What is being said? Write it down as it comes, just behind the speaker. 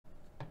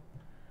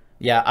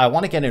Yeah, I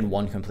want to get in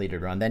one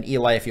completed run. Then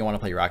Eli, if you want to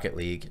play Rocket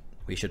League,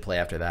 we should play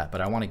after that. But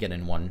I want to get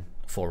in one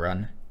full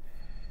run.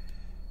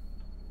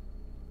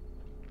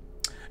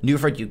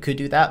 Newford, you could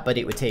do that, but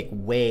it would take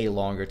way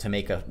longer to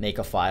make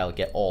a file,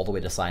 get all the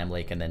way to Siam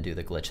Lake, and then do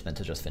the glitch than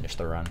to just finish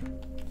the run.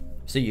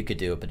 So you could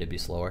do it, but it'd be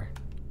slower.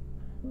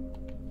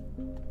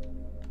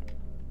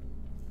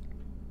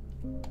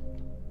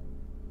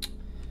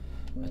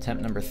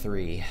 Attempt number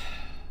 3.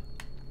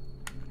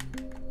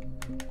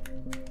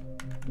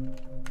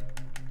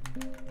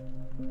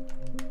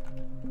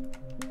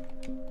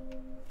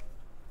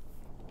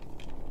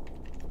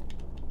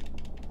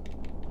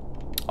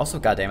 Also,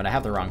 goddammit, I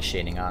have the wrong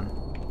shading on.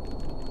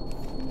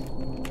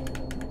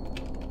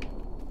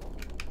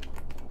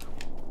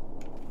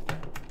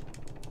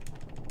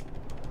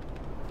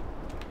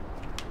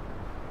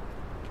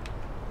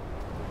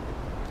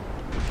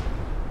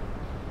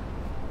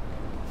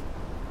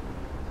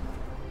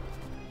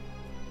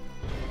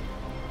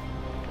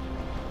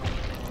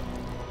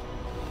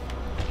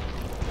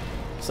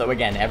 So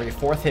again, every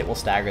 4th hit will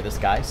stagger this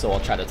guy, so I'll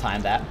try to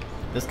time that.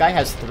 This guy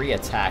has 3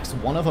 attacks.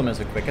 One of them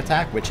is a quick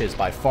attack, which is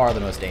by far the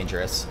most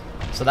dangerous.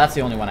 So that's the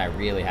only one I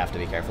really have to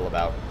be careful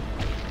about.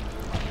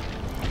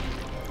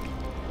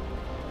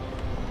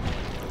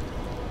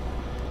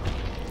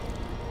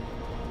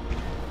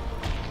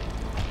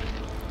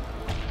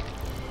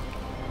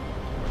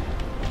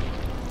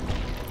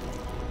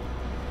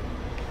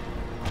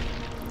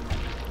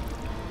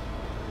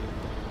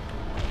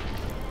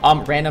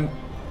 Random,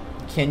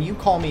 can you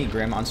call me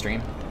Grim on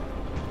stream?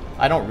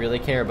 I don't really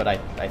care, but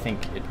I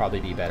think it'd probably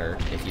be better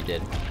if you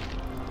did.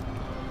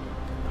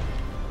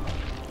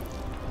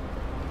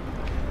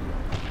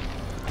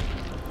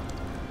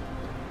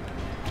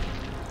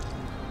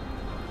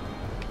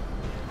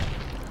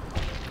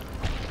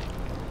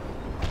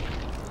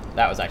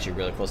 That was actually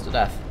really close to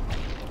death.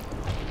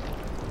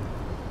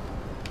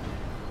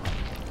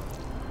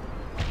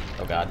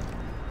 Oh god.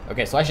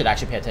 Okay, so I should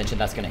actually pay attention.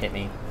 That's gonna hit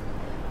me.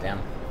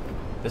 Damn.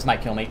 This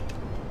might kill me.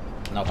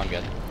 Nope, I'm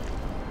good.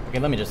 Okay,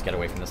 let me just get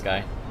away from this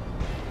guy.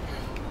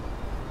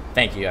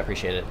 Thank you, I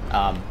appreciate it.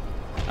 I'm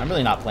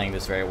really not playing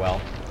this very well.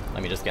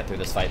 Let me just get through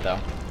this fight, though.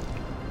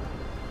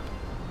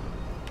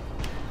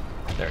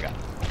 There we go.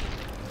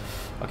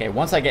 Okay,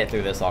 once I get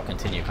through this, I'll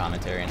continue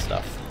commentary and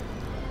stuff.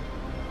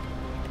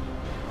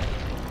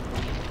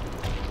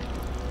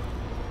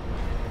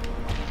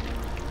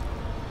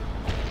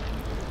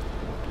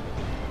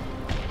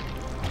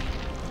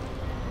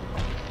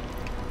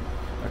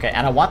 Okay,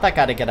 and I want that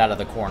guy to get out of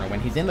the corner. When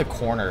he's in the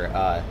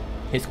corner,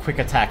 his quick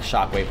attack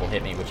shockwave will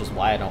hit me, which is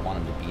why I don't want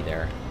him to be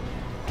there.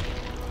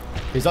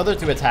 His other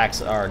 2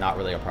 attacks are not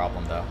really a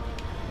problem, though.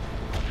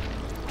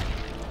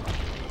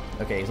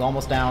 Okay, he's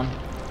almost down.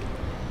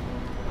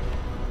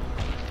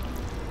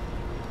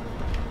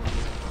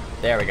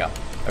 There we go.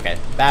 Okay,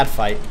 bad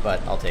fight, but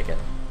I'll take it.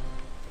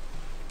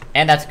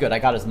 And that's good, I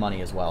got his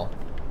money as well.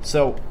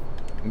 So,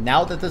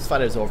 now that this fight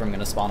is over, I'm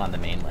going to spawn on the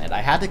mainland.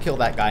 I had to kill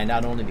that guy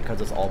not only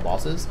because it's all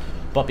bosses,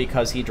 but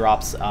because he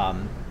drops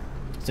some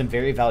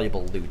very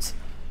valuable loot.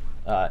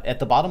 At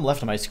the bottom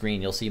left of my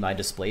screen, you'll see my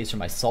displays for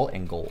my salt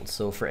and gold.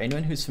 So for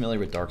anyone who's familiar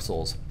with Dark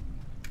Souls,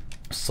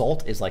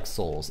 salt is like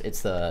souls.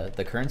 It's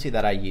the currency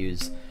that I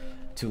use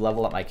to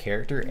level up my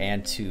character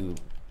and to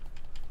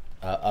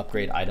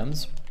upgrade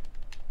items.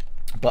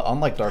 But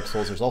unlike Dark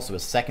Souls, there's also a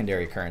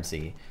secondary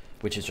currency,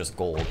 which is just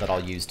gold, that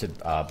I'll use to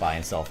buy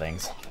and sell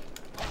things.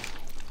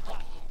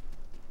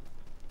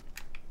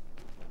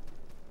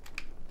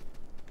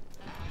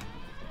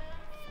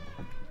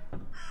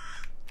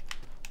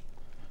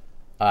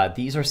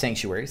 These are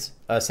sanctuaries.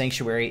 A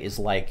sanctuary is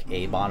like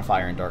a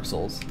bonfire in Dark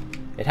Souls.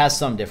 It has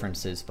some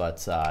differences,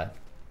 but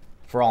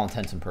for all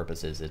intents and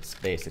purposes, it's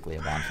basically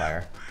a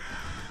bonfire.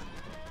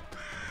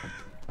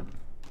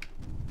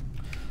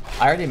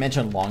 I already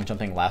mentioned long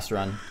jumping last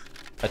run,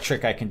 a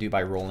trick I can do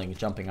by rolling,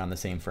 jumping on the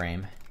same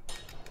frame.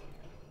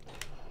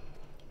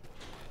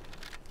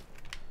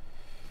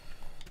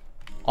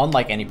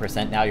 Unlike any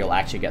percent, now you'll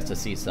actually get to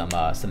see some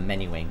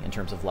menuing in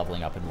terms of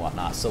leveling up and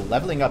whatnot. So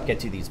leveling up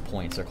gets you these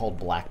points. They're called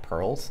black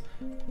pearls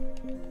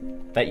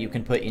that you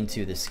can put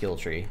into the skill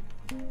tree.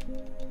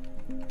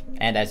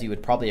 And as you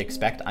would probably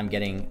expect, I'm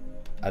getting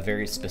a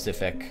very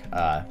specific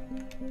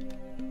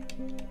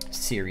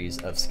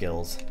series of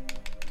skills.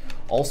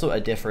 Also, a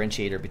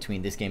differentiator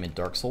between this game and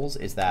Dark Souls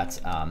is that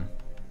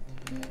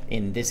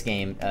in this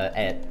game,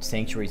 at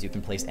sanctuaries, you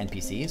can place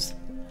NPCs,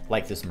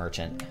 like this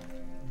merchant.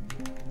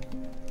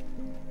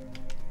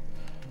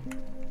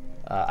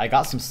 I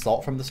got some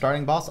salt from the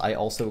starting boss. I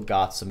also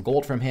got some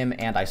gold from him,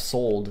 and I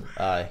sold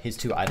his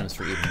 2 items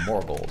for even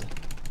more gold.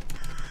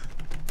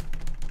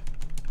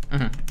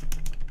 One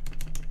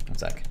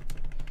sec.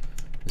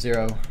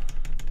 0,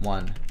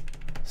 1,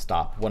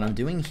 stop. What I'm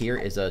doing here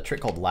is a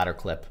trick called ladder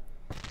clip,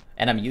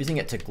 and I'm using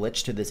it to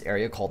glitch to this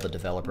area called the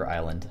Developer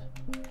Island,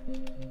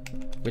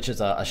 which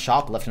is a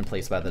shop left in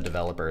place by the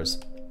developers.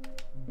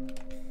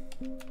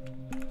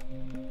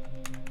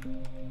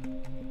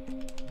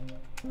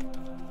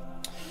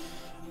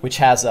 which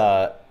has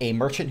a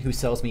merchant who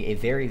sells me a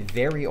very,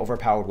 very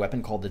overpowered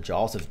weapon called the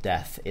Jaws of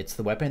Death. It's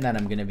the weapon that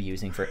I'm going to be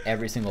using for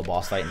every single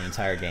boss fight in the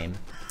entire game.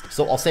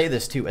 So I'll say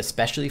this too,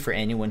 especially for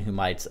anyone who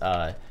might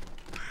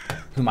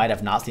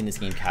have not seen this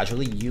game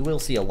casually, you will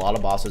see a lot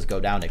of bosses go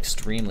down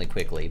extremely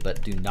quickly,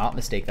 but do not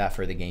mistake that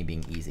for the game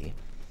being easy.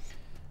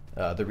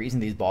 The reason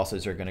these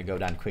bosses are going to go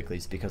down quickly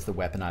is because the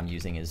weapon I'm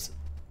using is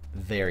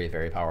very,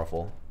 very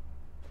powerful.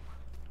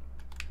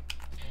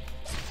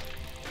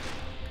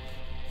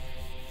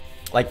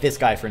 Like this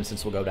guy, for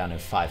instance, will go down in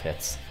 5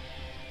 hits.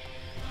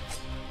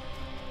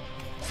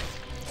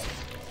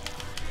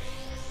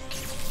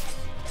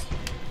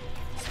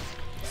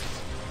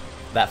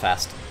 That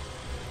fast.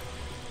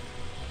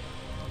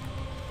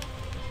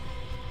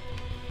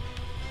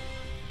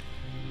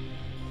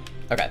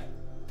 Okay.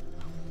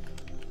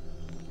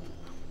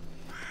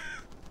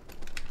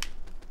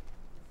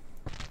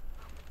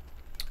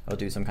 I'll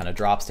do some kind of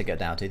drops to get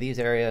down to these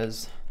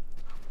areas.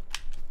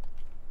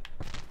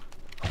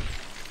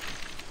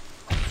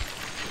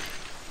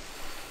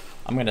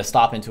 I'm going to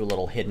stop into a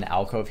little hidden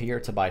alcove here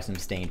to buy some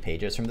stained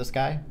pages from this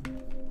guy.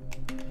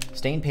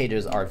 Stained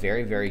pages are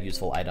very, very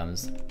useful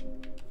items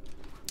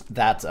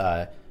that,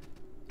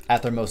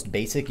 at their most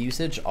basic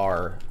usage,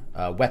 are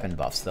weapon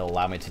buffs. They'll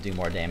allow me to do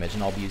more damage,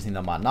 and I'll be using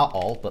them on not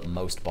all, but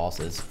most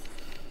bosses.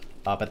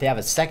 But they have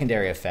a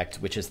secondary effect,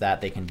 which is that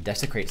they can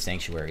desecrate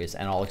sanctuaries,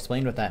 and I'll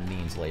explain what that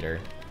means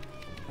later.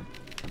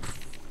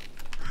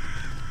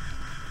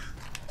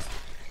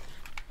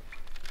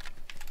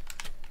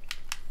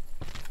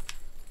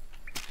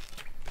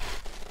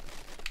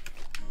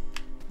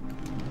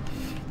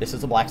 This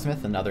is a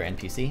blacksmith, another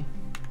NPC.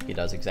 He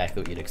does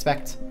exactly what you'd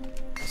expect.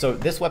 So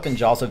this weapon,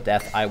 Jaws of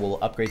Death, I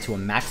will upgrade to a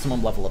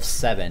maximum level of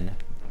 7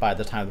 by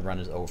the time the run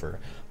is over.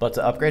 But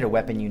to upgrade a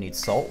weapon, you need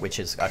salt, which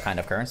is a kind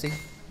of currency.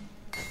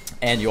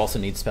 And you also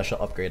need special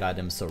upgrade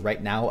items, so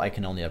right now I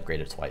can only upgrade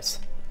it twice.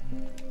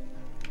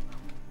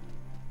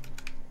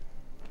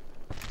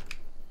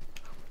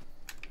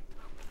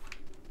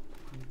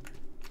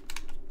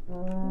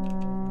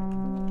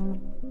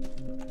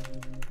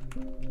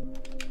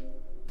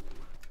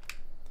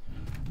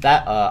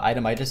 That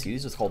item I just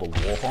used is called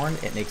a war horn.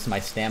 It makes my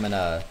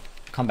stamina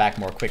come back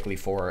more quickly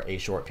for a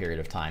short period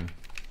of time,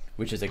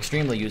 which is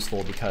extremely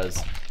useful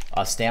because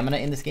stamina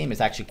in this game is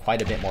actually quite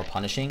a bit more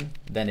punishing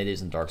than it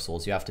is in Dark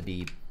Souls. You have to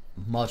be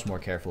much more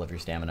careful of your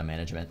stamina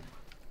management.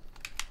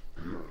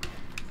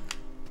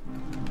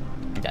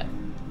 Okay.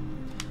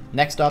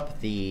 Next up,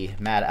 the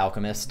Mad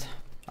Alchemist.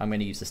 I'm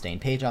going to use the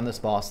Stained Page on this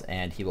boss,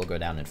 and he will go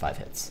down in 5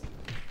 hits.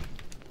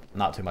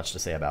 Not too much to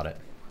say about it.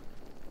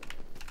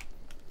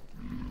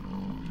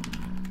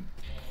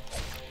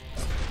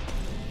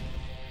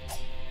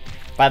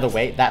 By the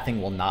way, that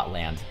thing will not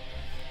land.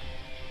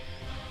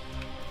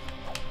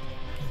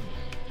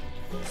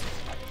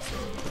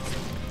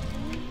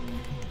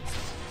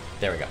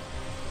 There we go.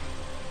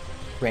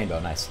 Rainbow,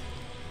 nice.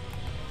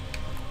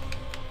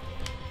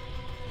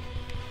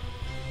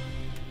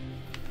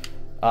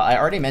 I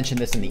already mentioned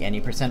this in the any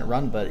percent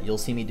run, but you'll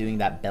see me doing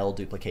that bell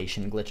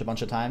duplication glitch a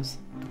bunch of times.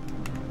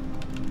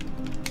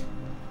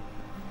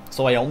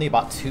 So I only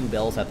bought 2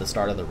 bells at the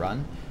start of the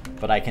run,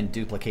 but I can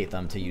duplicate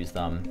them to use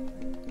them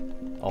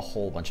a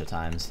whole bunch of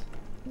times.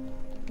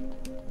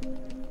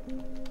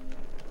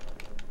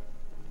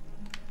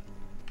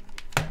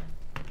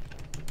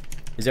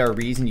 Is there a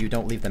reason you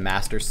don't leave the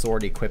Master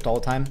Sword equipped all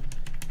the time?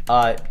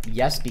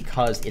 Yes,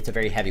 because it's a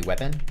very heavy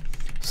weapon.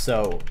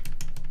 So,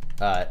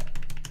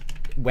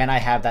 when I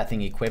have that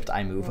thing equipped,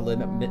 I move a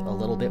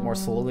little bit more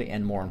slowly,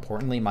 and more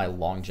importantly, my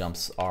long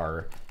jumps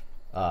are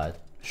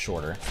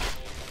shorter.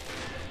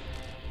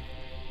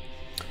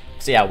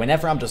 So yeah,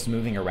 whenever I'm just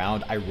moving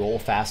around, I roll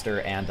faster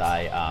and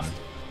I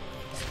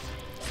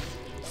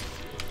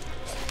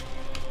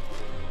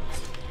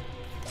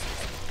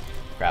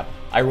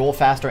roll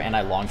faster and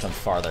I long jump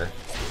farther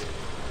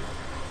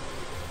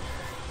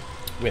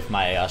with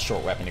my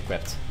short weapon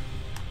equipped.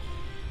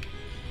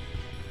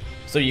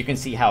 So you can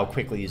see how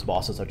quickly these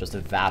bosses are just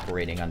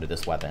evaporating under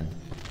this weapon.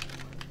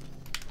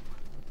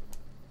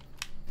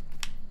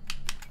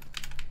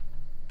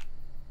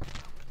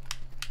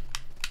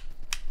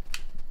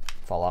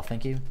 Fall off,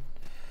 thank you.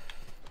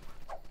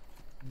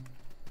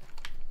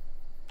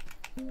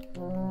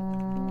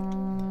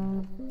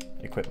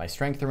 Equip my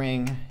strength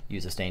ring,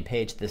 use a stained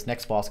page. This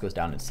next boss goes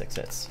down in 6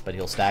 hits, but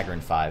he'll stagger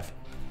in 5.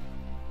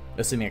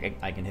 Assuming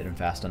I can hit him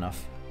fast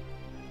enough.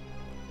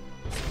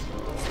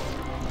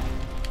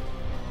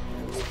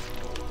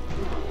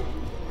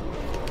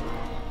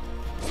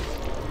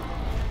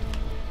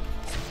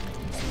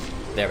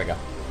 There we go.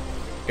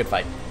 Good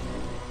fight.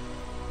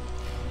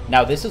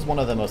 Now this is one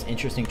of the most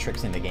interesting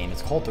tricks in the game.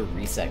 It's called the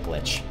reset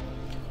glitch.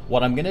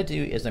 What I'm going to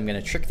do is I'm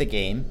going to trick the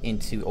game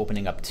into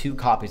opening up 2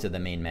 copies of the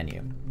main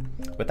menu.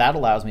 What that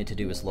allows me to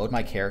do is load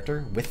my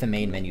character with the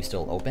main menu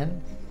still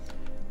open.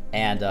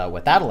 And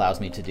what that allows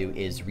me to do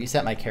is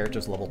reset my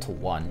character's level to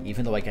 1,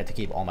 even though I get to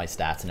keep all my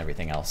stats and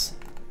everything else.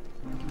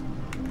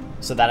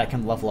 So that I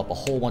can level up a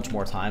whole bunch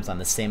more times on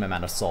the same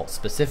amount of salt.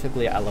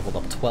 Specifically, I leveled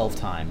up 12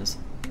 times.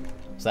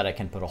 so that I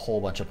can put a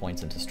whole bunch of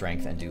points into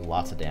strength and do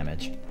lots of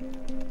damage.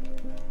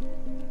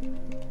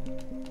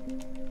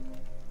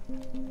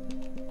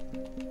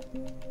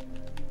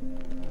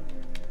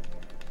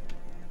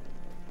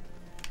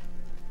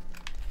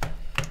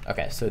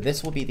 Okay, so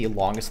this will be the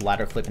longest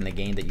ladder clip in the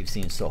game that you've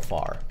seen so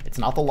far. It's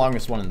not the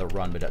longest one in the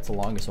run, but it's the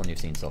longest one you've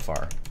seen so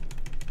far.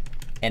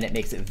 And it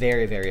makes it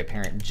very, very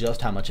apparent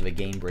just how much of a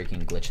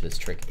game-breaking glitch this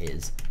trick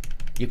is.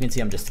 You can see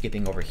I'm just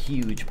skipping over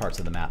huge parts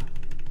of the map.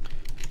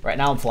 Right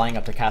now I'm flying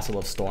up to Castle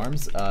of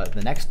Storms.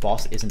 The next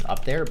boss isn't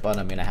up there, but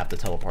I'm going to have to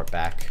teleport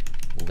back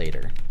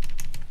later.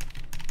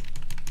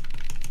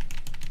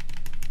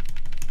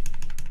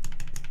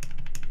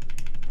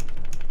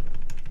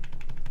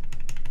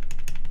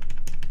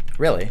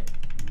 Really?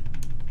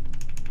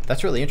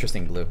 That's really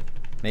interesting, Blue.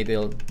 Maybe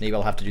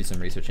I'll have to do some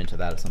research into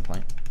that at some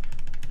point.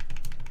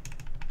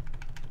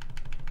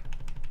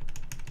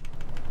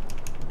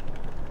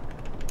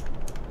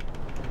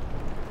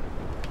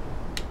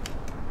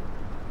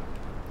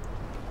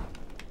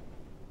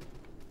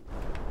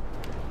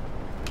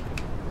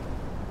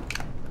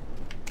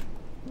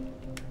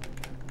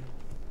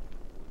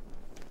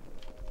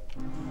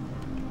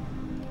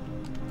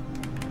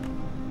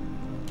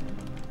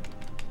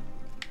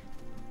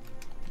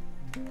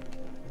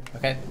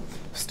 Okay,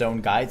 stone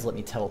guides let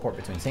me teleport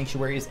between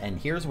sanctuaries, and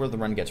here's where the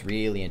run gets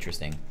really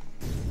interesting.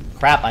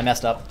 Crap, I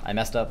messed up. I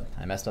messed up.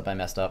 I messed up. I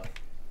messed up.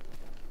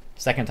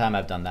 Second time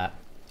I've done that.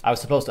 I was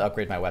supposed to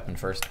upgrade my weapon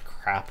first.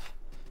 Crap.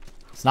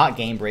 It's not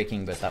game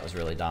breaking, but that was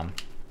really dumb.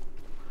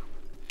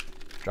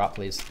 Drop,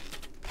 please.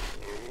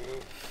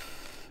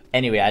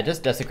 Anyway, I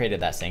just desecrated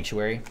that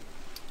sanctuary.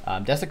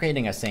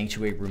 Desecrating a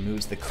sanctuary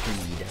removes the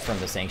creed from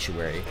the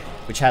sanctuary,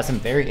 which has some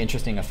very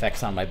interesting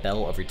effects on my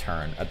Bell of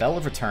Return. A Bell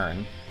of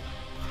Return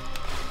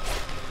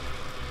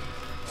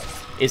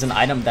is an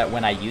item that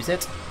when I use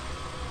it,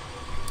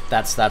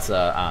 that's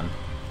a,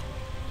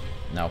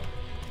 nope.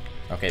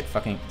 Okay,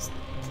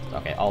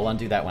 okay, I'll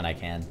undo that when I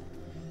can.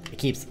 It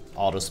keeps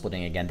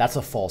auto-splitting again. That's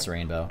a false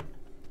rainbow.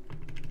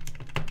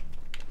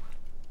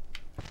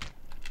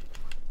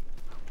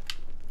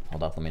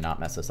 Hold up, let me not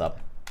mess this up.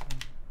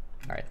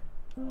 Alright.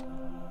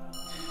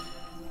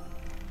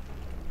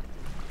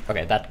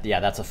 Okay,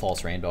 that's a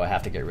false rainbow. I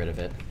have to get rid of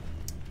it.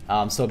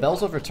 So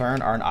Bells of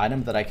Return are an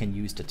item that I can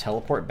use to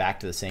teleport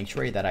back to the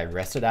sanctuary that I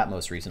rested at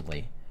most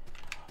recently.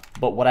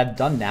 But what I've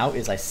done now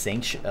is I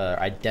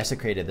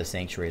desecrated the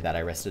sanctuary that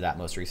I rested at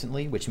most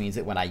recently, which means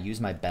that when I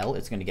use my bell,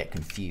 it's going to get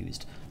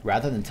confused.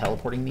 Rather than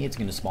teleporting me, it's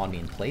going to spawn me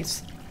in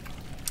place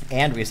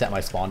and reset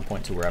my spawn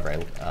point to wherever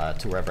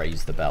I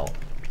use the bell.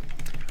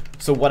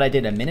 So what I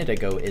did a minute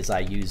ago is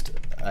I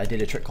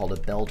did a trick called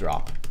a bell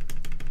drop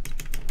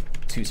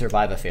to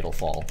survive a fatal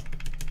fall.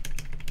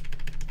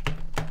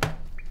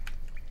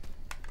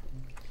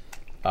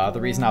 The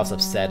reason I was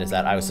upset is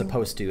that I was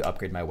supposed to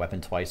upgrade my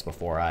weapon twice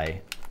before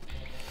I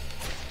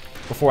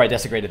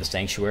desecrated the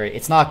sanctuary.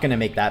 It's not going to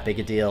make that big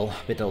a deal,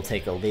 but it'll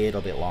take a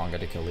little bit longer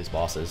to kill these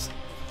bosses.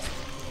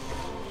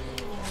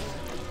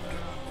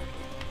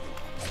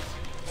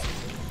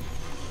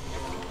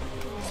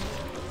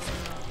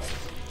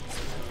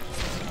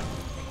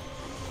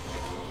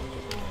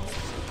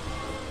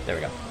 There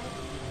we go.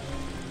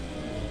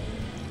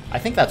 I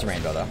think that's a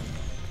rainbow, though.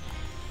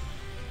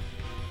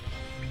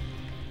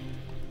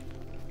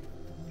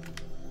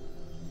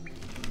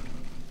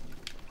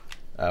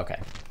 Okay.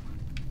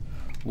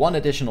 One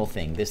additional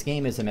thing. This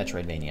game is a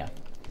Metroidvania.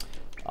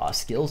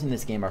 Skills in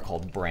this game are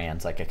called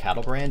brands, like a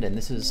cattle brand, and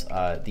this is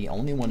the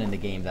only one in the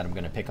game that I'm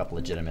going to pick up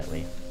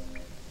legitimately.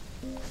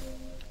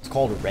 It's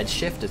called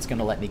Redshift. It's going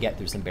to let me get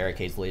through some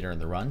barricades later in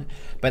the run,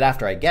 but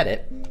after I get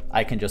it,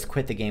 I can just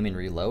quit the game and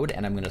reload,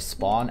 and I'm going to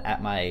spawn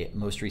at my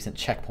most recent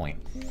checkpoint,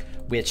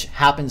 which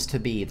happens to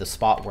be the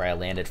spot where I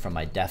landed from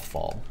my death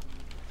fall.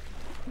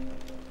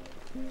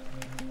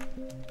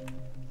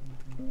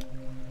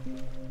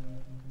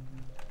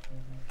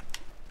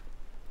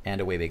 And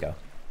away we go.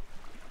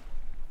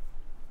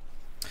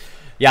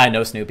 Yeah, I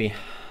know, Snoopy.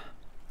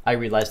 I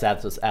realized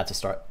that at the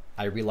start.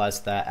 I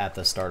realized that at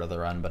the start of the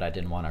run, but I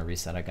didn't want to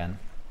reset again.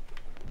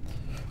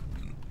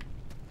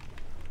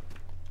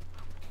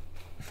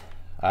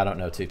 I don't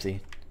know, Toopsy.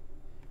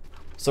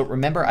 So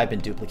remember, I've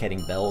been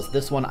duplicating bells.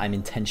 This one I'm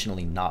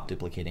intentionally not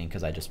duplicating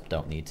because I just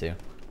don't need to.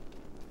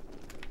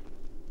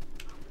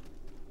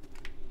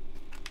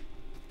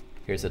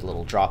 Here's a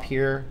little drop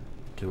here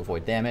to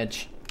avoid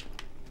damage.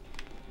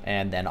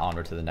 And then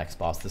onward to the next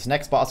boss. This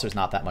next boss, there's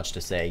not that much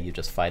to say. You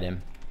just fight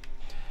him.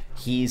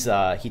 He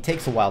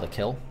takes a while to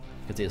kill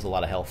because he has a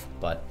lot of health,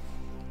 but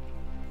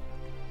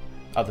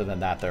other than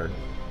that, there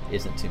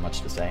isn't too much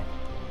to say.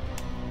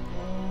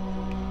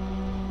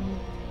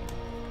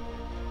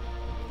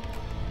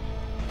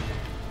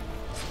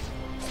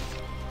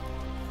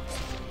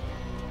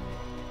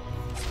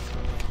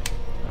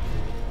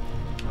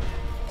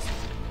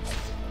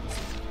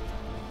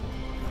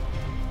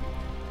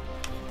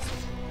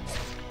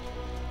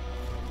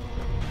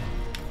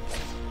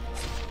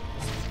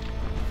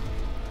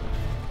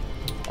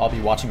 I'll be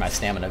watching my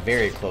stamina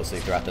very closely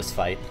throughout this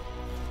fight.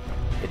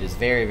 It is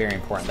very, very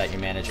important that you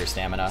manage your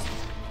stamina.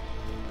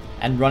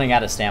 And running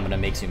out of stamina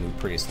makes you move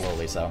pretty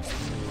slowly, so...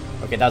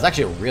 Okay, that was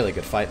actually a really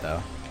good fight,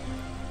 though.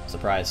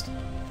 Surprised.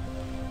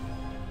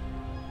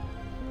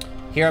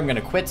 Here I'm going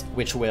to quit,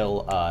 which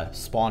will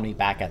spawn me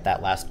back at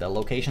that last bell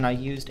location I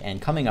used,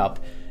 and coming up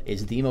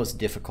is the most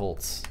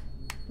difficult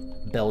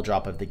bell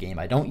drop of the game.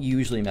 I don't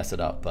usually mess it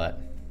up,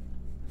 but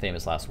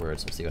famous last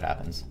words, we'll see what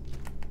happens.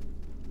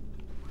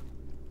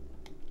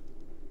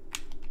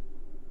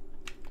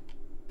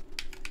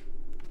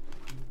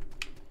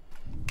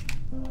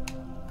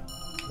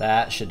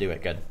 That should do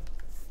it, good.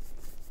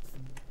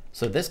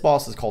 So this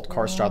boss is called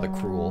Karstar the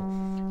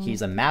Cruel.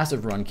 He's a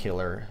massive run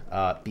killer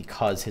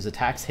because his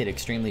attacks hit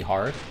extremely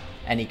hard,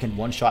 and he can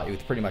one-shot you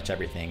with pretty much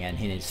everything. And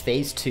in his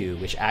phase 2,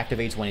 which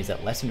activates when he's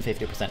at less than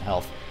 50%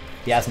 health,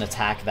 he has an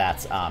attack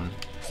that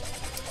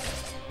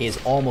is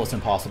almost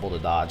impossible to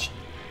dodge.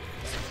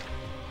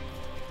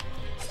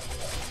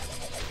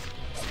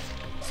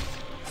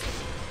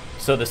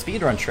 So the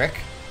speedrun trick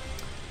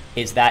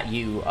is that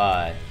you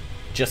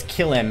just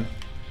kill him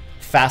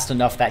fast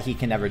enough that he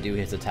can never do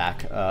his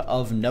attack.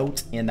 Of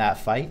note in that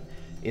fight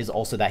is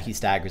also that he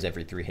staggers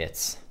every 3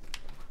 hits.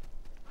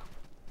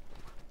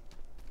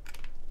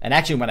 And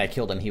actually when I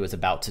killed him, he was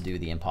about to do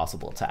the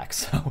impossible attack,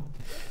 so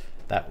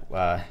that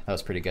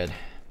was pretty good.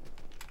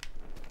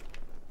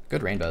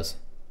 Good rainbows.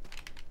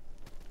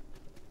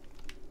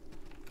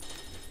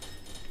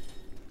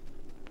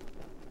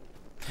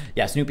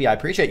 Yeah, Snoopy, I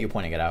appreciate you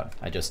pointing it out.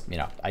 I just, you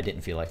know, I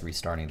didn't feel like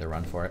restarting the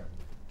run for it.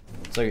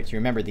 So to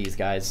remember these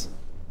guys,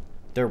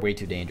 they're way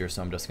too dangerous,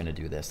 so I'm just going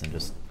to do this and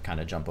just kind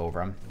of jump over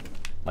them,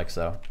 like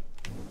so.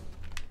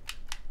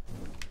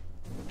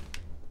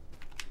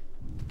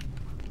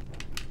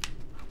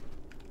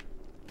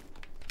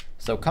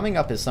 So coming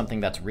up is something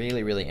that's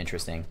really, really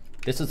interesting.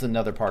 This is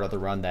another part of the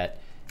run that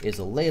is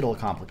a little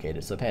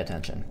complicated, so pay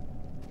attention.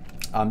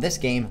 This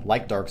game,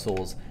 like Dark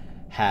Souls,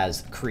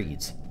 has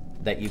creeds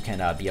that you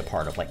can be a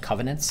part of, like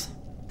covenants.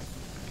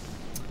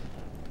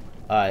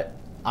 I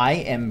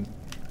am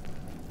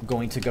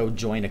going to go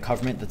join a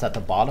covenant that's at the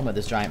bottom of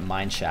this giant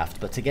mine shaft,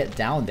 but to get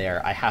down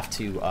there, I have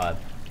to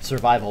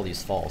survive all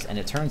these falls. And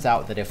it turns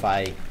out that if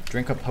I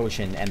drink a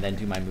potion and then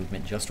do my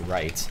movement just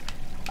right,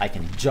 I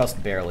can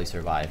just barely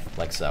survive,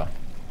 like so.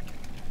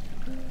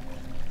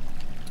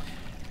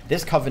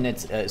 This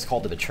covenant is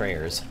called the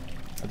Betrayers.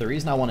 The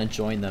reason I want to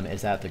join them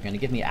is that they're going to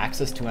give me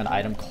access to an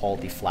item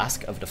called the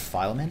Flask of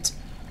Defilement,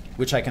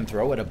 which I can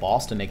throw at a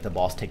boss to make the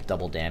boss take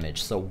double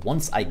damage. So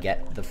once I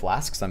get the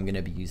flasks, I'm going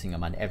to be using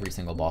them on every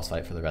single boss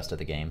fight for the rest of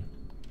the game.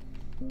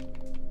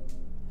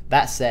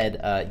 That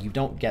said, you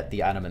don't get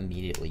the item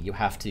immediately. You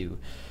have to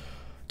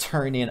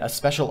turn in a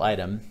special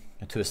item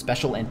to a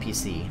special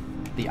NPC.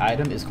 The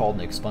item is called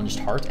an Expunged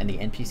Heart, and the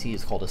NPC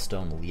is called a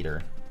Stone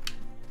Leader.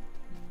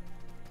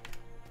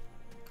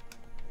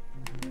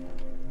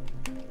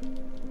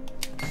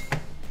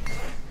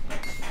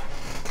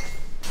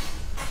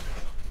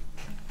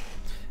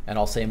 And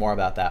I'll say more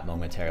about that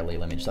momentarily.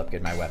 Let me just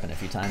upgrade my weapon a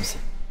few times.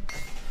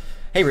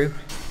 Hey, Rue.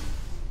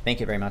 Thank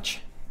you very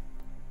much.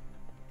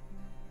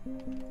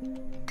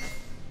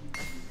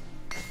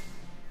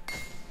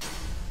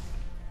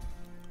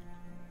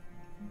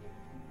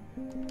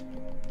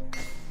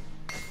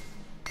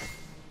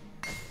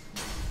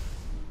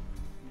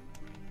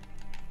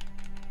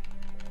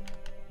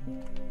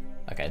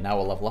 Okay, now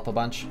we'll level up a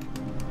bunch.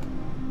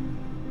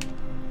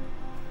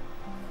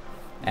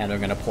 And I'm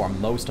going to pour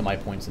most of my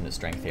points into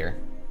strength here.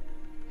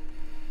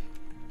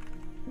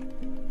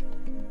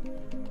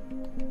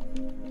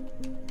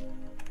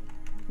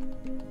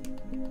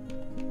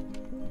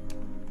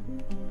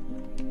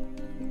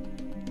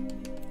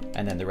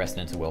 And then the rest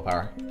into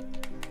willpower.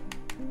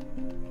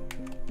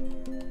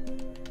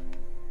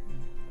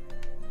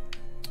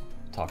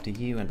 Talk to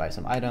you and buy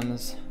some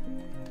items.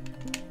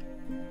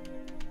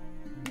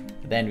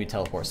 Then we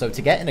teleport. So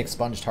to get an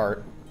Expunged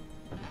Heart,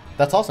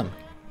 that's awesome.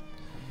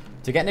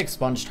 To get an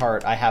Expunged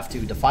Heart, I have to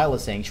defile a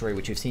sanctuary,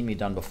 which you've seen me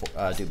do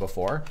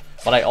before,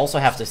 but I also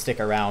have to stick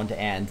around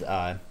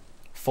and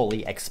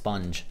fully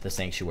expunge the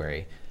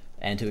sanctuary.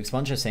 And to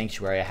expunge a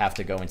sanctuary, I have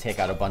to go and take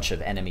out a bunch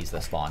of enemies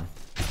that spawn.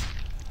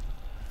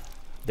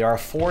 There are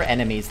 4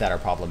 enemies that are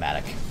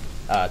problematic.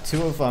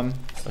 2 of them,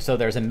 so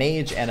there's a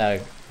mage and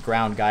a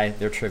ground guy,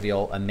 they're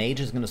trivial. A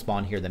mage is going to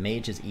spawn here, the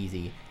mage is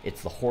easy.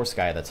 It's the horse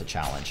guy that's a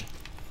challenge.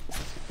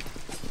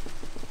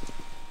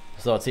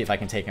 So let's see if I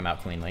can take him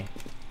out cleanly.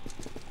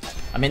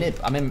 I'm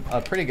in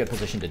a pretty good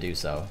position to do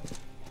so.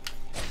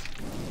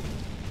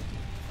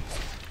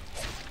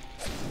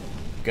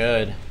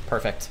 Good,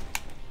 perfect.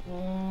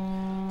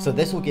 So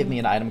this will give me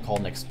an item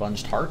called an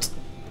Expunged Heart.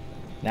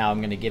 Now I'm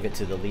going to give it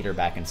to the leader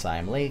back in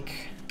Siam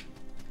Lake.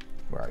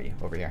 Where are you?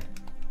 Over here.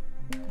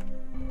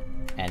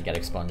 And get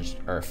expunged,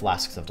 or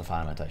Flasks of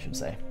Defilement, I should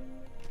say.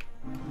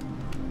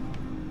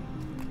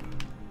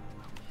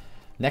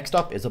 Next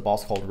up is a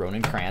boss called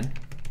Ronan Cran.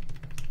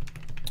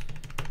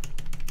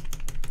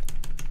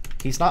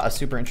 He's not a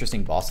super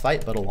interesting boss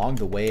fight, but along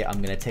the way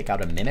I'm going to take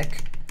out a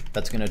Mimic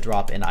that's going to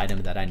drop an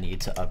item that I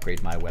need to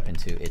upgrade my weapon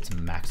to its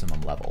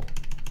maximum level.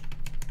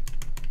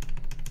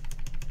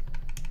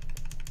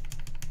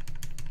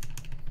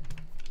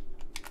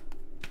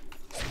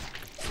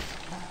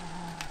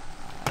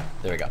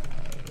 There we go.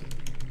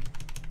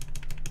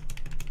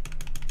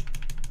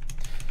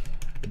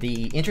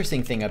 The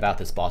interesting thing about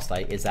this boss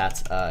fight is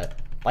that,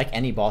 like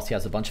any boss, he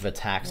has a bunch of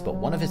attacks, but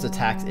one of his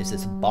attacks is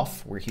this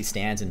buff where he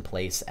stands in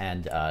place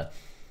and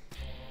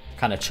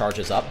kind of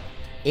charges up.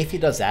 If he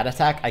does that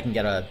attack, I can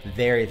get a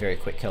very, very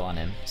quick kill on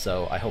him,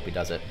 so I hope he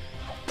does it.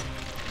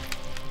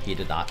 He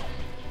did not.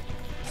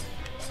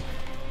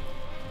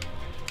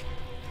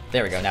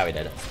 There we go, now he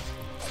did it.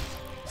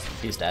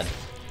 He's dead.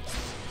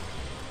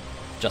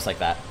 Just like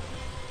that.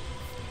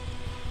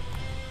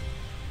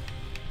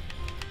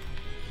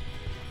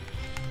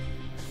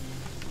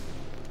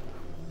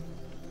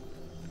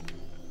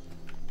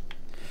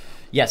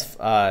 Yes,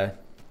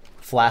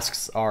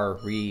 flasks are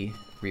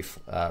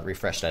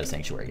refreshed at a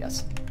sanctuary,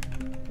 yes.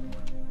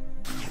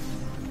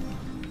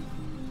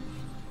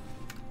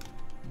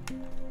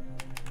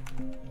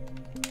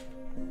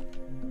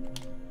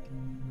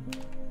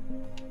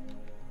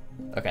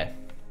 Okay.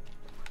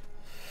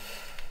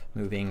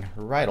 Moving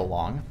right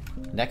along.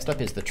 Next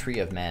up is the Tree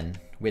of Men,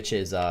 which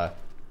is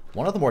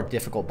one of the more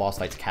difficult boss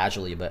fights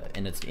casually, but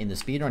in the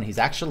speedrun, he's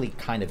actually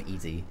kind of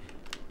easy.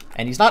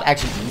 And he's not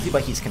actually easy,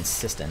 but he's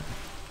consistent,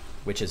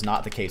 which is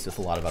not the case with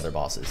a lot of other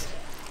bosses.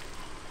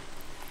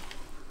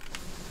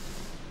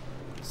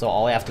 So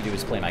all I have to do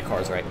is play my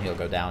cards right and he'll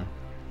go down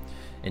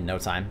in no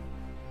time.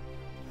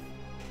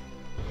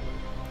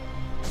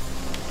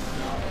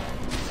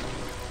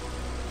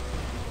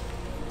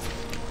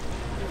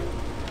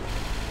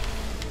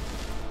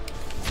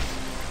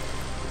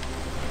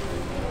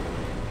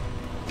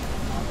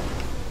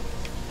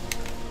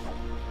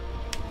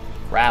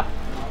 Crap.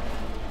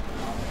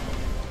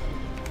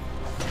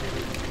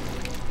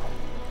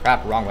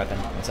 Crap, wrong weapon.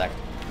 1 sec.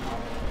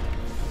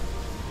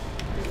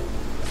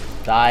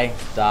 Die,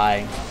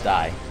 die,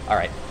 die.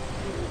 Alright.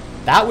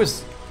 That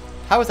was...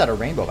 How was that a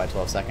rainbow by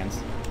 12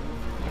 seconds?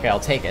 Okay, I'll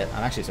take it.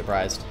 I'm actually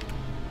surprised.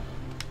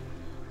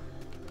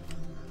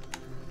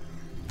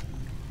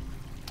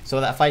 So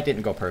that fight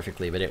didn't go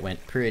perfectly, but it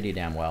went pretty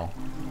damn well.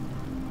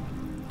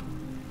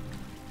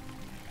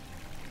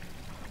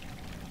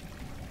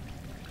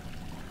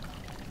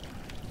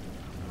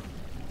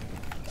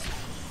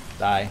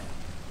 Die.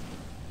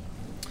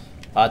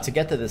 To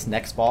get to this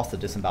next boss, the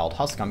Disemboweled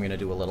Husk, I'm going to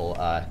do a little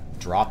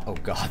drop. Oh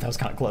god, that was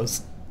kind of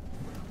close.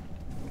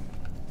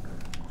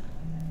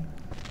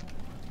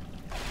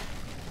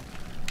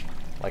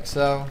 Like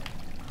so,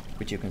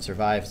 which you can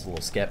survive. It's a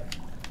little skip.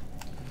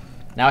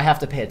 Now I have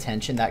to pay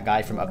attention. That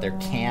guy from up there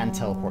can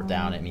teleport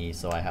down at me,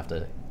 so I have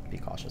to be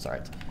cautious.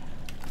 Alright.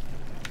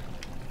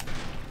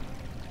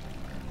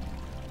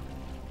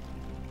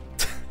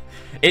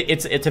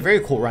 It's a very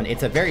cool run.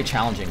 It's a very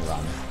challenging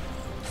run.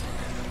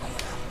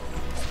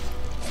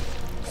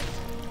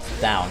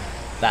 Down.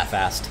 That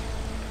fast.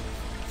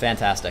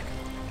 Fantastic.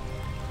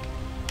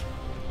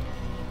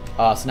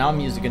 So now I'm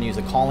going to use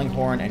a Calling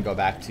Horn and go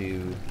back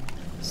to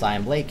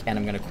Siam Lake, and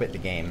I'm going to quit the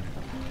game.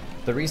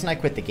 The reason I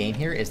quit the game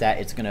here is that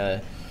it's going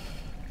to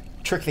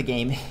trick the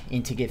game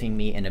into giving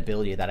me an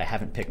ability that I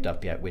haven't picked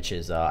up yet, which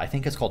is, I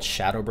think it's called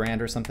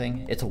Shadowbrand or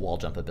something. It's a wall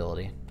jump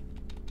ability.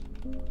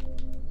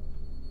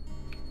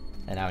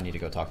 And now I need to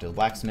go talk to the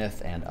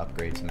blacksmith and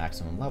upgrade to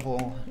maximum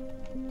level.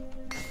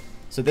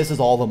 So this is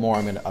all the more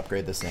I'm going to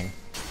upgrade this thing.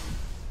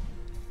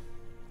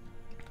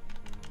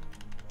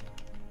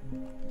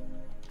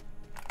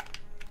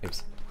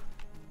 Oops.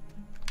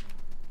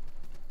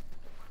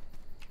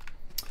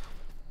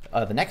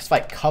 The next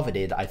fight,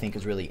 Coveted, I think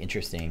is really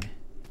interesting.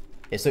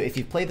 So if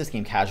you've played this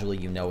game casually,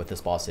 you know what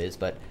this boss is,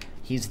 but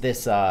he's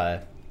this,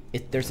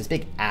 there's this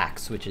big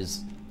axe, which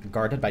is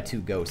guarded by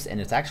 2 ghosts, and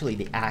it's actually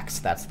the axe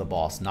that's the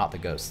boss, not the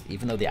ghost,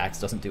 even though the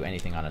axe doesn't do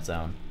anything on its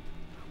own.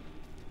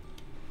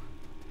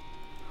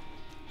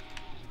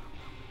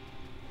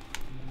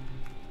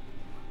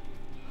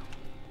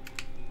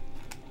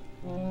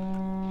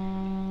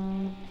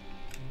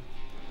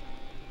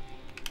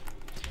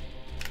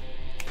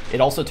 It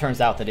also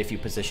turns out that if you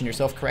position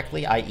yourself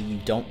correctly, i.e. you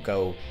don't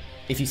go...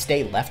 If you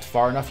stay left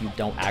far enough, you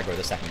don't aggro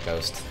the second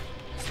ghost.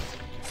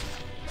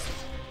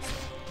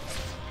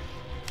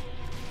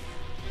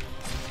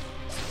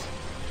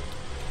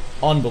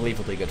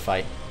 Unbelievably good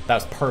fight. That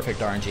was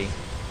perfect RNG.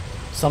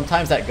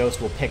 Sometimes that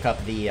ghost will pick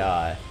up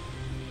the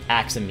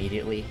axe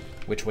immediately,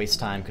 which wastes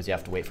time because you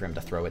have to wait for him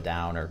to throw it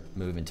down or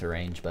move into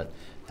range, but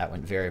that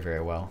went very,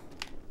 very well.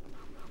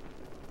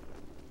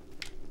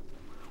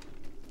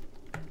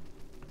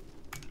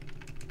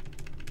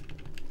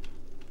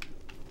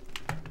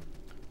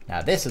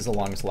 Now this is the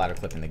longest ladder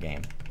clip in the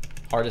game.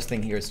 Hardest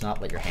thing here is to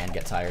not let your hand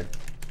get tired.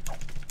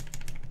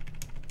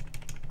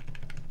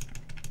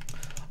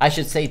 I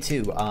should say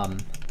too,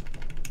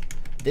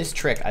 this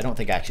trick, I don't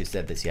think I actually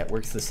said this yet,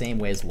 works the same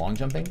way as long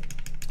jumping,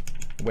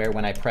 where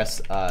when I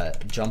press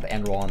jump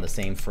and roll on the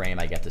same frame,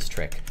 I get this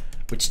trick,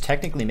 which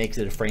technically makes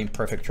it a frame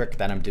perfect trick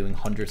that I'm doing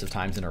hundreds of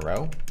times in a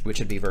row, which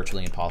would be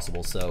virtually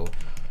impossible. So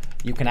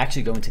you can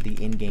actually go into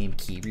the in-game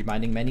key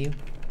rebinding menu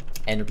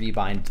and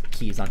rebind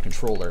keys on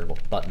controller, well,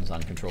 buttons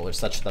on controller,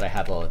 such that I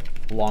have a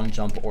long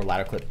jump or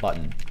ladder clip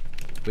button,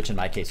 which in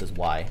my case is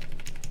Y.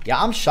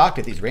 Yeah, I'm shocked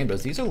at these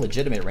rainbows. These are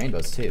legitimate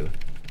rainbows, too.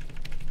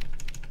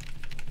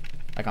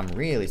 Like, I'm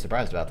really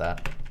surprised about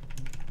that.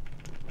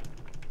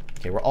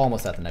 Okay, we're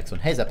almost at the next one.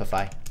 Hey,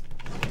 Zepify.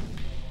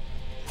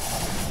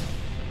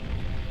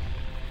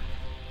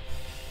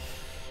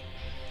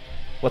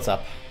 What's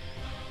up?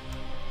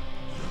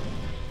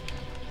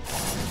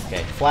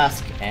 Okay,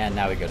 Flask, and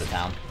now we go to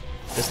town.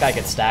 This guy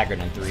gets staggered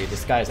in 3.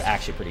 This guy is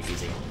actually pretty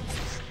easy.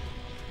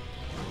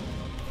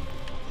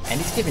 And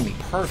he's giving me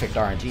perfect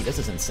RNG. This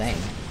is insane.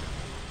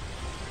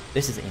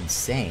 This is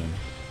insane.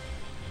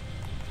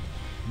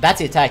 That's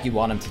the attack you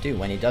want him to do.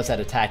 When he does that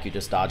attack, you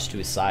just dodge to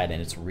his side,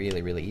 and it's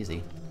really, really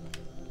easy.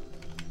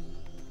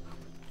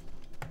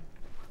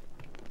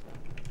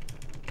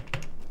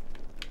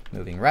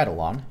 Moving right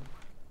along.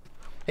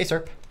 Hey,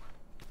 Serp.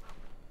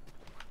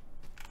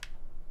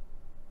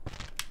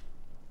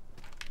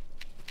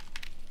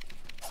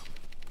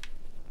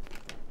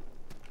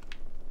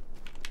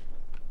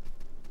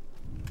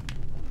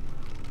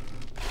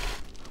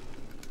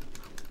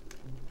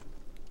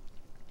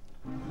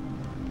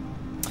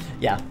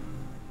 Yeah.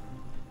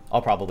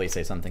 I'll probably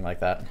say something like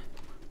that.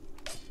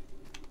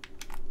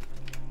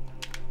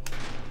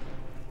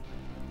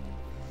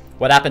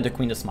 What happened to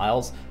Queen of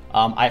Smiles?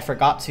 I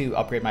forgot to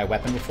upgrade my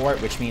weapon before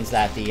it, which means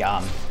that the,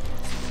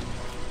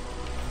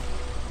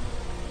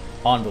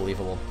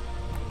 unbelievable.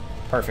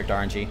 Perfect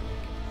RNG.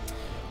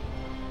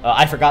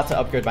 I forgot to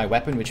upgrade my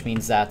weapon, which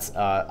means that,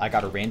 I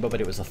got a rainbow, but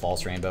it was a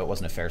false rainbow. It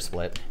wasn't a fair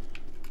split.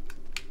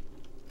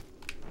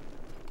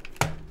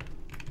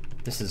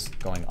 This is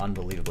going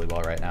unbelievably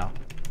well right now.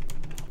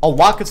 A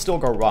lot could still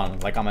go wrong.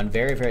 Like, I'm on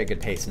very, very good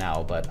pace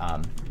now, but,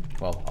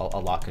 well, a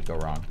lot could go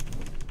wrong.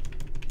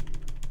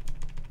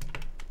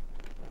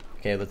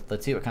 Okay,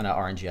 let's see what kind of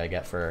RNG I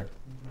get for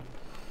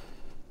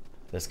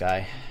this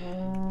guy.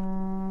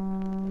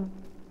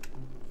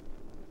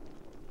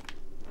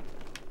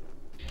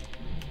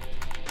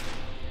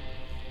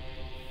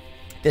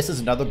 This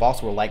is another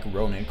boss where, like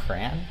Ronan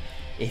Cran,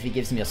 if he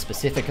gives me a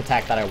specific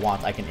attack that I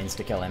want, I can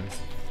insta-kill him.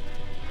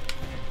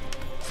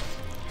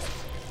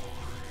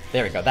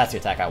 There we go, that's the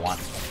attack I want.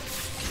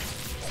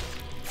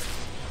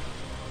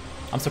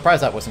 I'm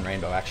surprised that wasn't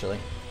Rainbow, actually.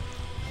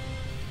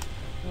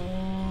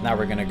 Now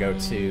we're gonna go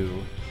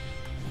to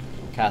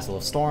Castle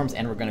of Storms,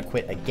 and we're gonna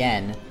quit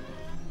again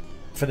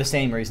for the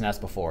same reason as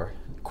before.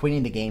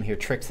 Quitting the game here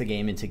tricks the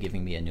game into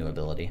giving me a new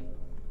ability.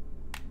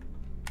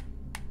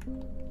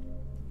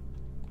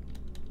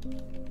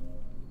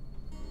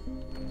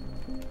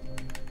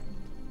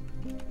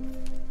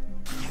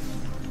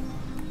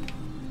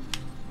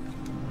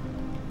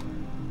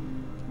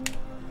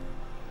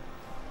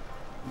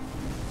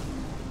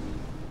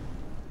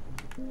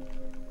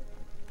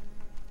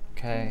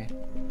 Okay.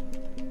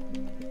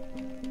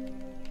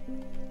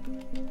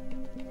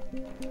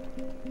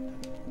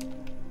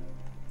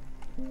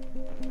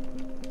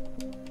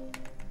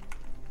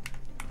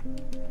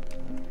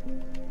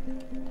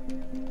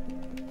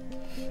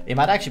 It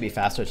might actually be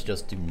faster to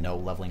just do no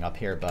leveling up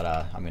here, but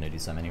I'm going to do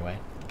some anyway.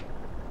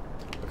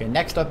 Okay,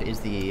 next up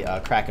is the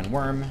Kraken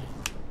Worm.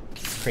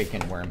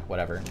 Kraken Worm,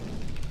 whatever.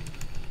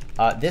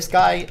 This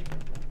guy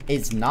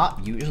is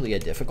not usually a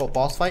difficult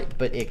boss fight,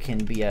 but it can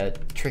be a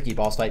tricky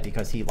boss fight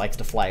because he likes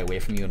to fly away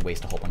from you and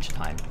waste a whole bunch of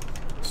time.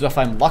 So if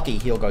I'm lucky,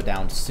 he'll go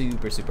down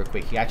super, super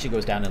quick. He actually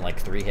goes down in like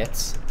 3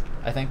 hits,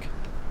 I think.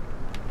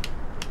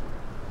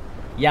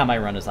 Yeah, my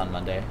run is on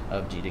Monday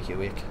of GDQ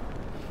week.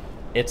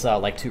 It's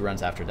like 2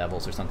 runs after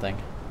Devils or something.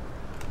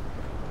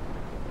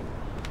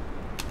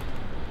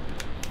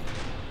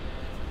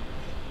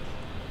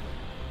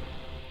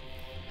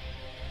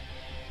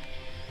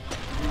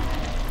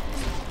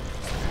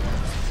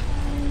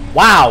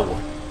 Wow!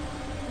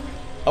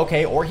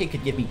 Okay, or he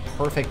could give me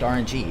perfect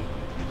RNG.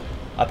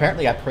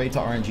 Apparently I prayed to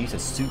RNG to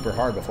super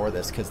hard before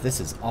this, because this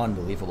is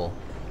unbelievable.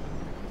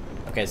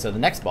 Okay, so the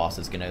next boss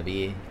is going to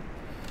be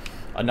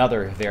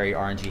another very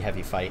RNG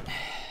heavy fight.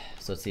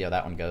 So let's see how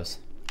that one goes.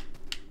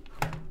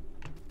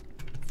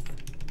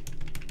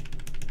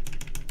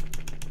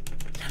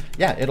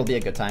 Yeah, it'll be a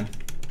good time.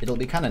 It'll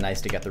be kind of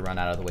nice to get the run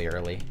out of the way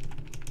early.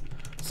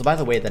 So by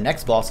the way, the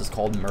next boss is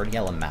called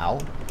Murdiel and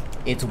Mal.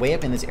 It's way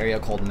up in this area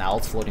called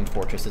Mal's Floating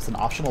Fortress. It's an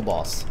optional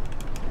boss.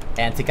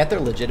 And to get there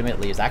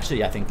legitimately is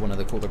actually, I think, one of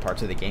the cooler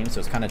parts of the game, so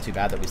it's kind of too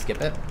bad that we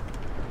skip it.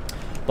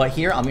 But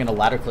here, I'm going to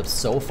ladder clip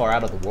so far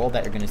out of the world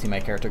that you're going to see my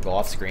character go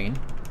off screen.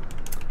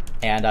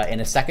 And in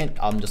a second,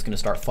 I'm just going to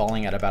start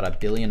falling at about 1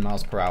 billion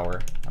miles per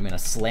hour. I'm going to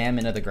slam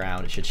into the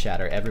ground. It should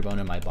shatter every bone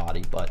in my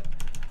body, but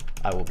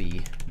I will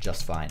be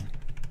just fine.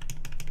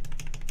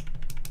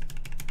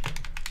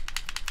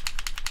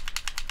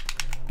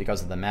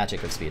 Because of the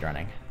magic of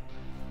speedrunning.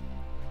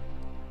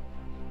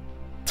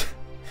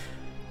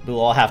 We'll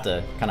all have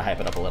to kind of hype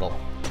it up a little.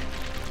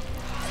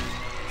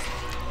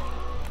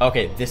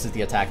 Okay, this is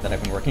the attack that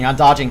I've been working on.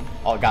 Dodging.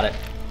 Oh, got it.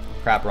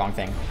 Crap, wrong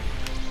thing.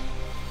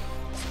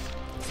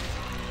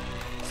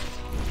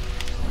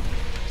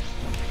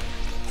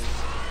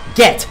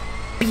 Get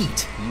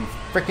beat, you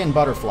frickin'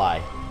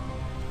 butterfly.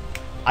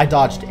 I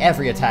dodged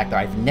every attack there.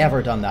 I've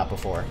never done that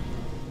before.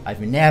 I've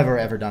never,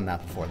 ever done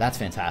that before. That's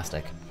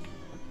fantastic.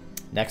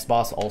 Next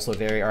boss, also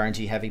very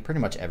RNG heavy. Pretty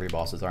much every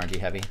boss is RNG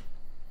heavy.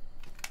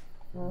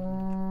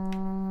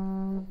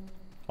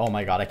 Oh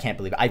my god, I can't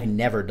believe it. I've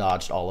never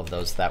dodged all of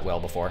those that well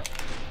before.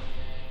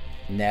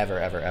 Never,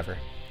 ever, ever.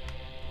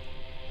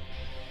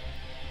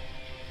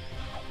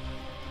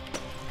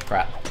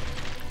 Crap.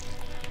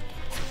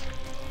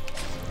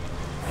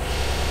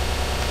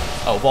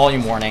 Oh,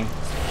 volume warning.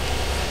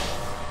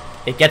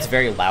 It gets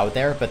very loud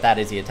there, but that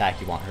is the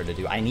attack you want her to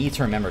do. I need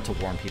to remember to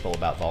warn people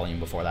about volume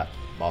before that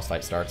boss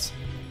fight starts.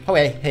 Oh,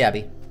 hey. Hey,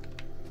 Abby.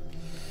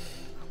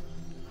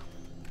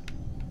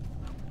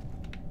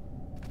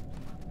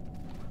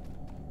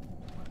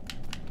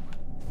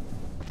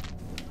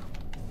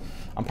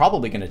 I'm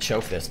probably going to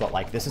choke this, but,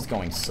 like, this is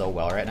going so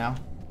well right now.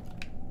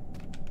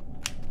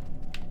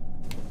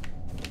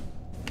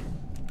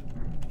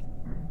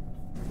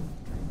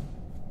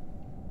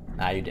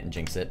 Ah, you didn't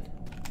jinx it.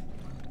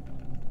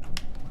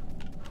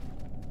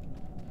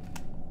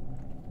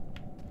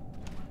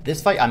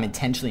 This fight I'm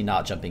intentionally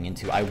not jumping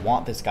into. I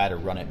want this guy to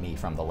run at me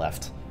from the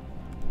left.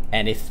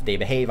 And if they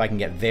behave, I can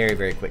get very,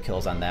 very quick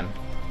kills on them.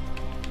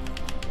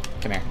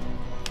 Come here.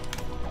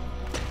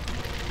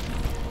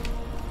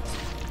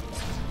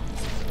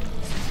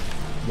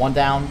 One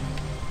down.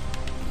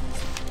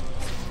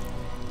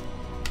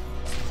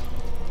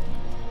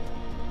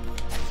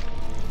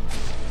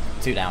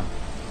 Two down.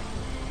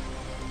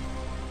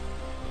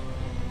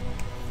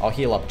 I'll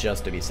heal up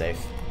just to be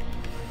safe.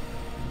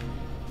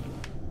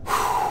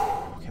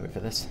 Okay, wait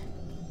for this.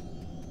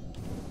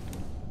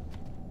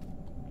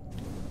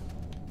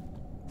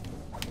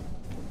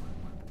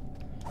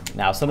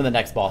 Now, some of the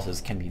next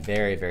bosses can be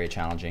very, very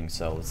challenging,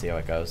 so let's see how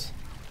it goes.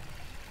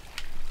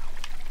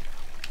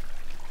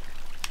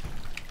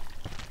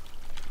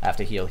 I have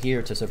to heal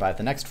here to survive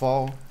the next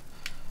fall.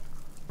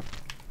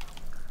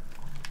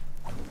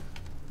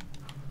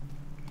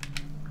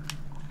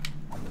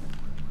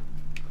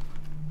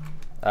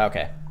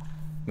 Okay,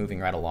 moving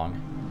right along.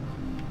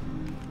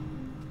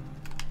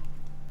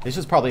 This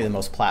is probably the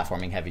most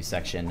platforming heavy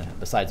section,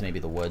 besides maybe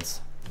the woods.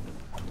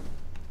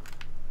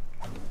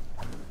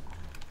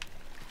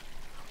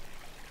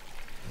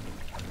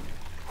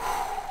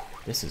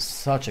 This is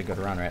such a good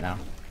run right now.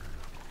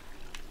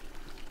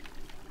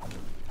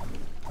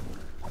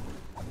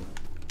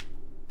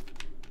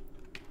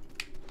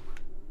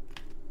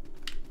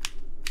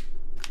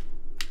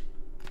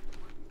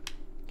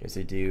 Okay,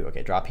 so do,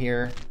 okay, drop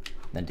here,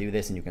 then do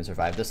this and you can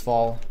survive this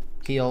fall.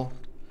 Heal.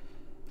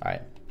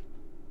 Alright.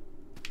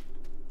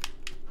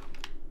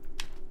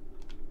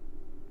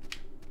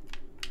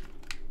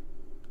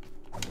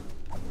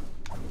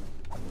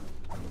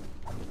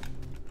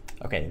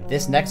 Okay,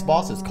 this next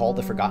boss is called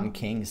the Forgotten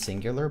King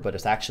singular, but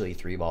it's actually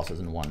 3 bosses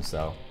in one,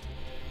 so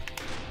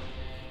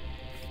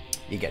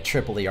you get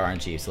triple the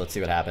RNG, so let's see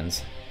what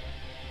happens.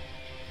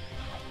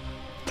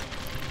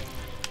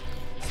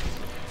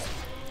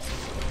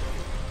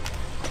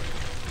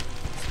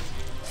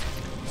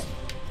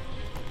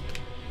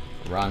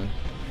 Run.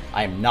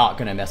 I am not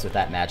gonna mess with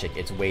that magic,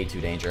 it's way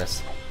too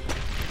dangerous.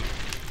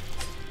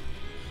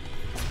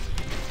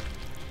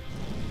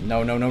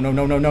 No, no, no, no,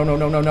 no, no, no, no,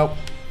 no, no, no.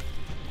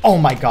 Oh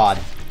my god.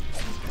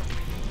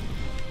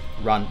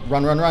 Run,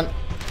 run, run, run.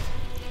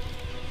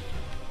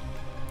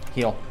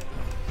 Heal.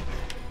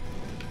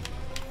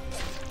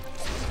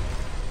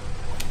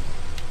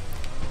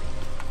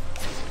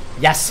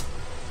 Yes!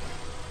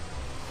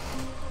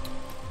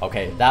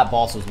 Okay, that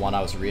boss was one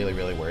I was really,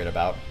 really worried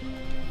about.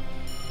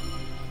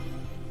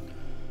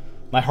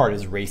 My heart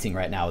is racing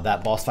right now.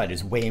 That boss fight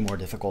is way more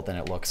difficult than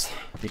it looks,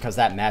 because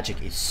that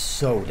magic is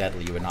so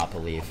deadly you would not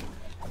believe.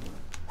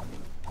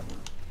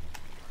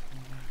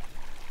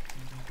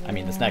 I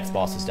mean, this next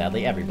boss is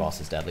deadly. Every boss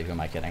is deadly. Who am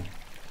I kidding?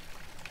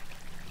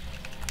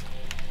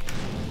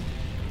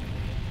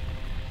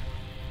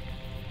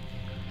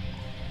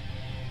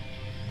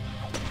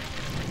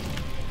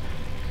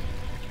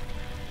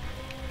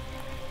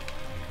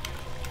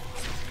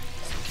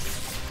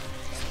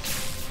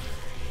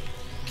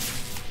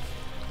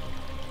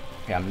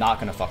 Okay, I'm not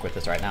gonna fuck with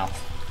this right now.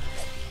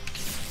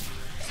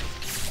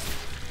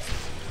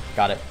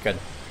 Got it. Good.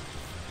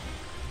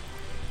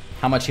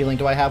 How much healing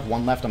do I have?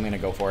 1 left. I'm gonna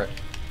go for it.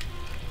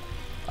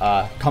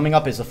 Coming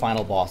up is the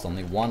final boss,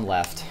 only 1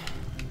 left.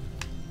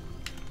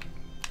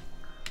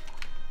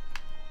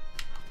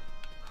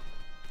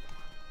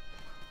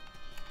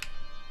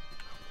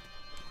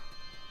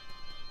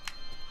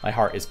 My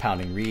heart is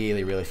pounding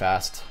really, really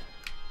fast.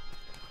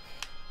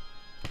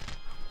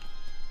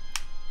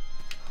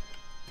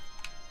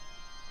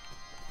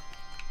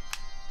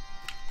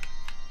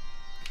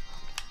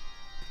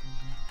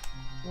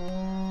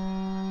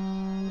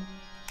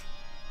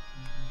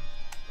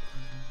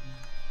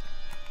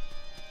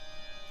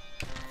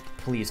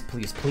 Please,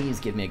 please, please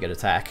give me a good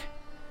attack.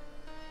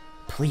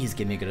 Please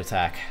give me a good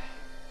attack.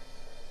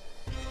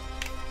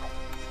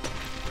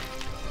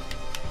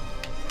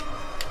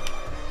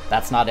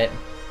 That's not it.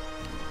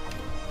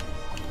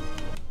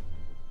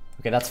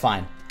 Okay, that's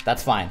fine.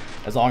 That's fine.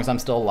 As long as I'm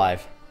still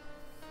alive.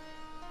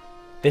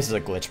 This is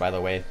a glitch, by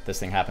the way. This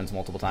thing happens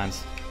multiple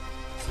times.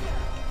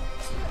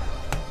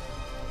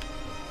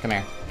 Come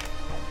here.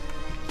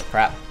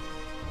 Crap.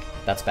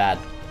 That's bad.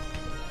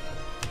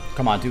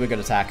 Come on, do a good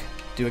attack.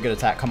 Do a good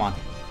attack. Come on.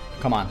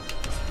 Come on.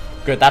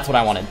 Good, that's what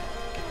I wanted.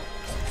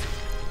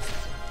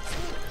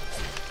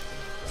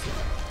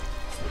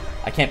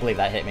 I can't believe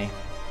that hit me.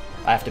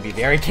 I have to be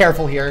very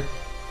careful here.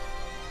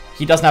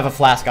 He doesn't have a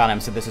flask on him,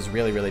 so this is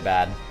really, really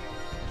bad.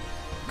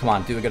 Come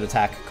on, do a good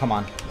attack. Come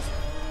on.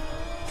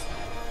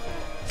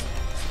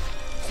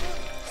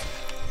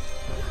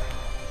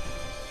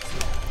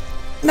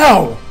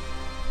 No!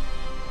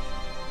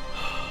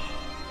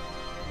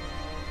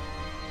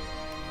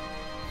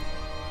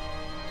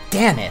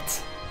 Damn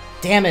it.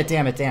 Damn it,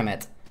 damn it, damn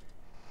it.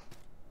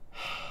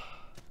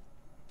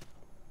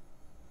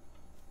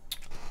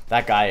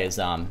 That guy is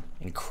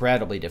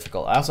incredibly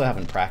difficult. I also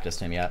haven't practiced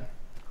him yet.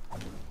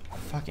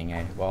 Fucking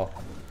A. Well,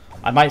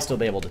 I might still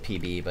be able to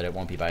PB, but it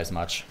won't be by as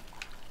much.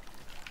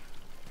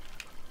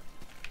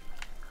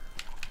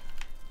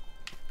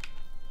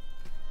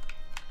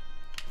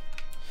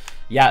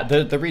 Yeah,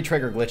 the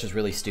re-trigger glitch is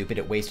really stupid.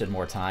 It wasted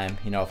more time.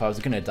 You know, if I was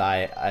gonna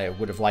die, I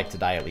would have liked to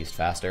die at least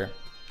faster.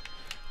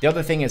 The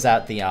other thing is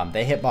that the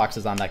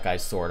hitboxes on that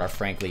guy's sword are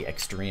frankly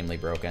extremely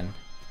broken.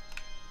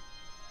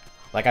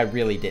 Like, I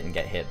really didn't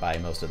get hit by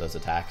most of those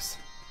attacks.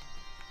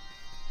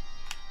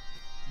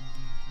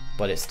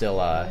 But it still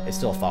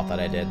thought that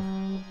I did.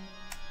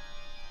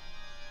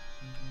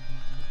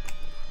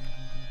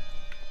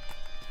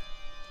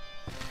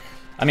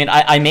 I mean,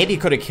 I maybe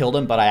could have killed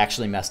him, but I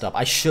actually messed up.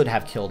 I should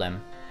have killed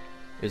him.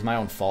 It was my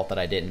own fault that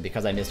I didn't,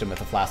 because I missed him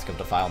with a Flask of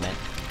Defilement.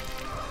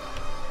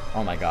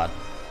 Oh my god.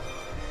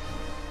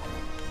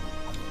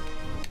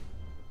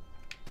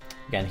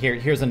 Again,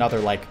 here's another,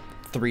 like,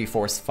 3,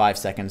 4, 5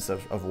 seconds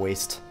of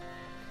waste.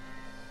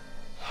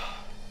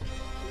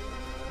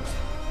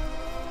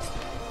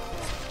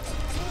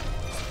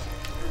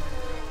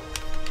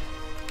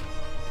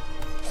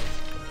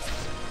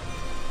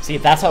 See,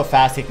 that's how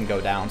fast he can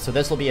go down. So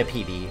this will be a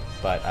PB,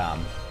 but,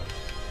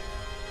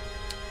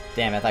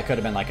 damn it, that could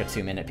have been like a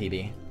 2-minute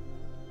PB.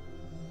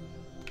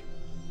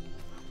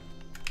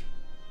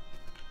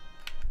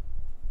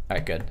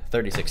 Alright, good.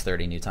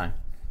 36:30 new time.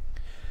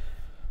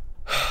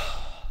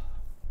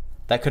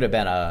 That could have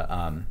been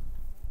a,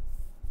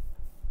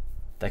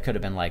 that could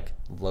have been like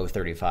low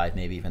 35,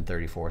 maybe even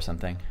 34 or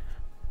something.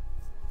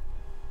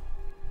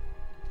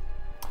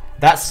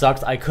 That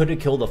sucked. I could have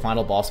killed the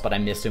final boss, but I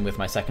missed him with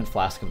my second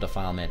Flask of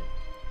Defilement.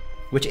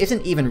 Which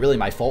isn't even really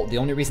my fault. The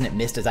only reason it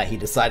missed is that he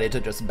decided to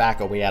just back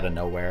away out of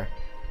nowhere.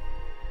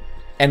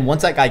 And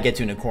once that guy gets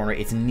you in a corner,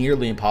 it's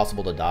nearly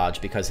impossible to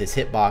dodge because his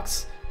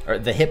hitbox, or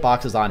the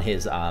hitboxes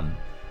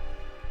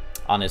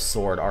on his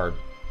sword are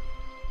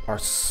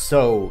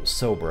so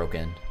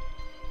broken.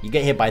 You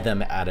get hit by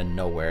them out of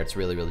nowhere. It's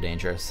really, really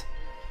dangerous.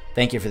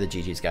 Thank you for the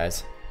GGs,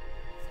 guys.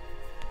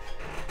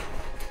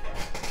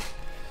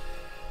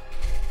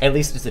 At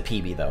least it's a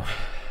PB, though.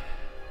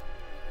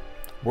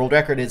 World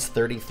record is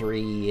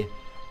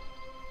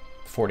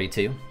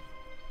 33:42.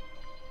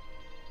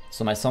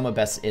 So my sum of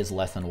best is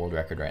less than world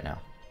record right now.